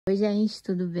Oi, gente,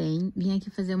 tudo bem? Vim aqui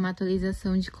fazer uma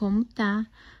atualização de como tá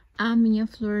a minha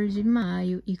flor de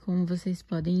maio. E como vocês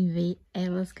podem ver,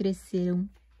 elas cresceram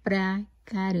pra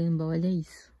caramba, olha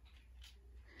isso.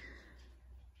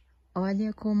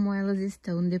 Olha como elas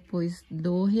estão depois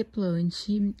do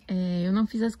replante. Eu não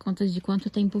fiz as contas de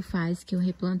quanto tempo faz que eu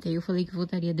replantei. Eu falei que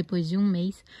voltaria depois de um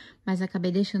mês, mas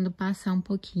acabei deixando passar um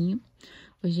pouquinho.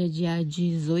 Hoje é dia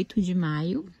 18 de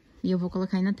maio. E eu vou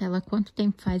colocar aí na tela quanto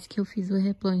tempo faz que eu fiz o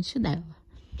replante dela.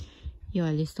 E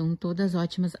olha, estão todas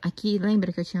ótimas. Aqui,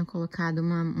 lembra que eu tinha colocado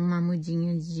uma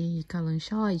mudinha de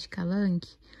calanchoe, de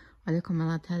calanque? Olha como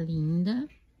ela tá linda.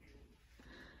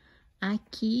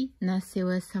 Aqui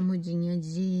nasceu essa mudinha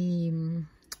de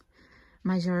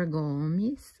Major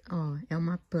Gomes, ó, é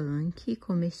uma punk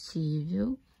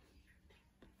comestível.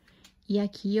 E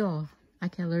aqui, ó,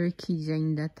 aquela orquídea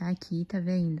ainda tá aqui, tá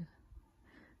vendo?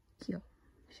 Aqui, ó.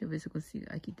 Deixa eu ver se eu consigo.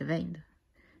 Aqui, tá vendo?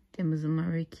 Temos uma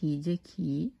orquídea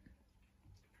aqui.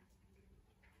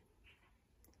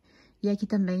 E aqui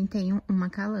também tem uma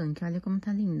calanque. Olha como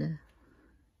tá linda.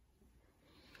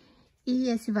 E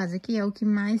esse vaso aqui é o que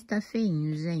mais tá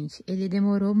feinho, gente. Ele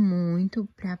demorou muito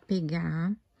pra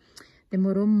pegar.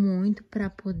 Demorou muito pra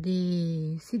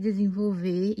poder se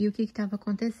desenvolver. E o que tava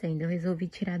acontecendo? Eu resolvi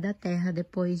tirar da terra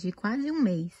depois de quase um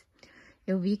mês.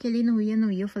 Eu vi que ele não ia,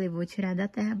 eu falei, vou tirar da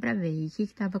terra pra ver. E o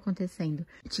que tava acontecendo?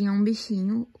 Tinha um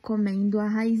bichinho comendo a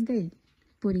raiz dele,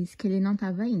 por isso que ele não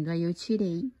tava indo. Aí eu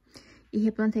tirei e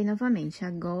replantei novamente.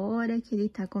 Agora que ele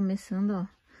tá começando, ó,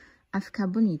 a ficar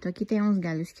bonito. Aqui tem uns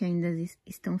galhos que ainda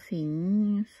estão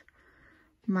feinhos,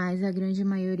 mas a grande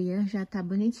maioria já tá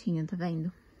bonitinha, tá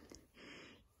vendo?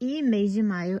 E mês de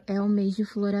maio é o mês de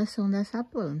floração dessa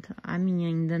planta. A minha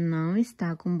ainda não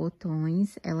está com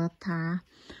botões, ela tá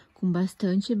com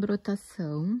bastante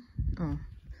brotação, ó.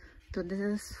 Todas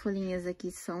as folhinhas aqui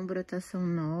são brotação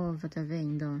nova, tá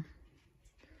vendo, ó?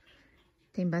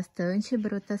 Tem bastante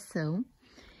brotação.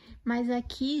 Mas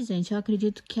aqui, gente, eu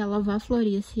acredito que ela vai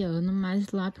florir esse ano, mas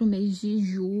lá pro mês de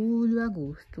julho,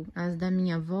 agosto. As da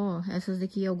minha avó, essas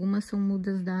daqui, algumas são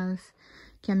mudas das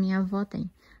que a minha avó tem.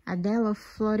 A dela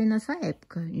flore nessa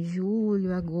época,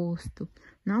 julho, agosto.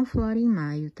 Não flore em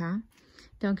maio, tá?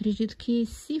 Então, eu acredito que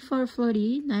se for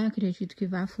florir, né, acredito que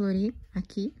vai florir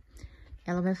aqui,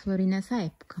 ela vai florir nessa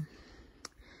época.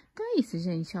 Então, é isso,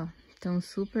 gente, ó. Estão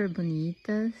super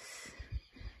bonitas,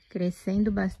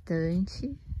 crescendo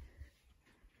bastante.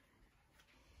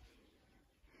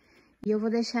 E eu vou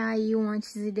deixar aí um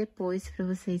antes e depois pra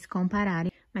vocês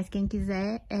compararem. Mas quem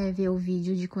quiser ver o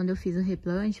vídeo de quando eu fiz o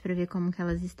replante, pra ver como que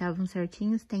elas estavam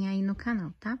certinhos, tem aí no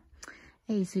canal, tá?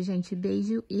 É isso, gente.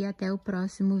 Beijo e até o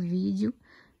próximo vídeo.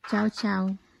 Tchau,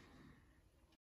 tchau!